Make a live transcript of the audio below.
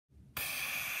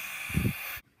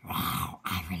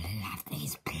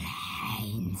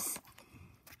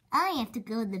I have to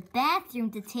go to the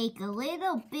bathroom to take a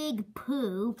little big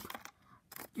poop.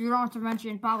 You don't have to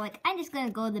mention in public. I'm just gonna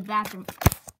go to the bathroom.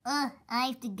 I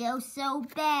have to go so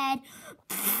bad.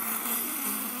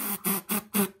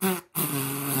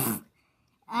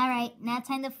 Alright, now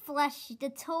time to flush the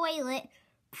toilet.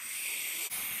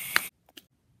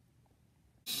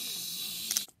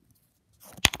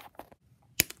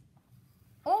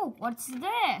 Oh, what's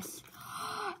this?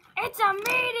 It's a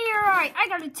meteorite! I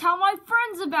gotta tell my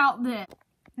friends about this.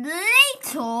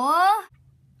 Later!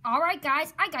 Alright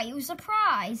guys, I got you a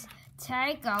surprise.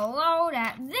 Take a load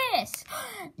at this.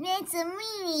 It's a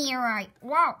meteorite.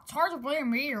 Wow, it's hard to believe a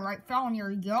meteorite fell in your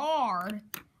yard.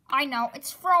 I know,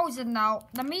 it's frozen though.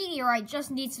 The meteorite just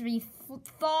needs to be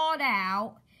thawed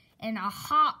out in a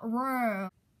hot room.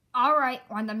 Alright,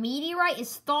 when the meteorite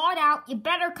is thawed out, you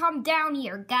better come down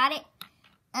here, got it?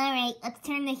 Alright, let's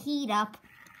turn the heat up.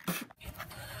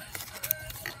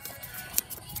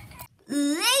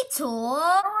 Later!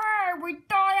 Hooray, we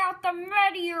thawed out the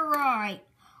meteorite.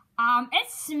 It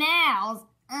smells.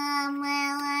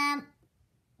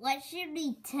 What should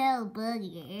we tell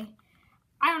Booger?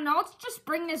 I don't know, let's just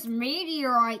bring this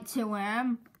meteorite to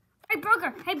him. Hey,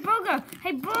 Booger,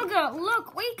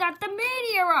 look, we got the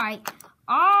meteorite.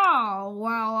 Oh,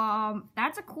 well,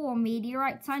 that's a cool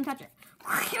meteorite. Time to touch it.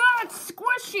 Oh, it's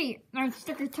squishy. And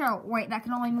stick your toe. Wait, that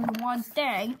can only move one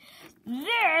thing.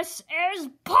 This is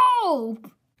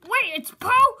poop. Wait, it's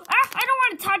poop? I don't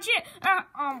want to touch it.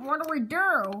 What do we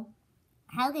do?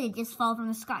 How could it just fall from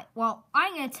the sky? Well,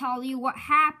 I'm going to tell you what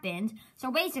happened.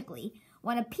 So basically,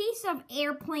 when a piece of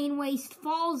airplane waste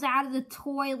falls out of the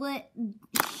toilet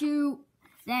chute,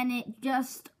 then it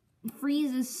just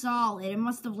freezes solid. It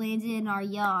must have landed in our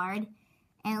yard.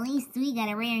 At least we got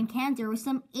a rare encounter with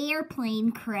some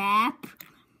airplane crap.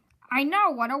 I know,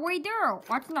 what do we do?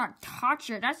 Let's not touch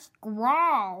it, that's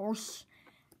gross.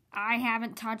 I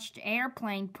haven't touched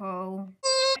airplane poo.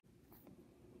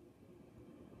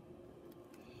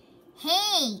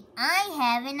 Hey, I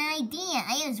have an idea.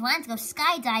 I just want to go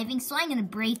skydiving, so I'm gonna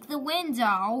break the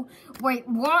window. Wait,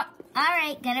 what?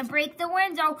 Alright, gonna break the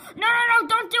window. No,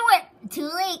 don't do it! Too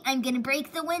late, I'm gonna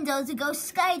break the window to go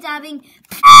skydiving.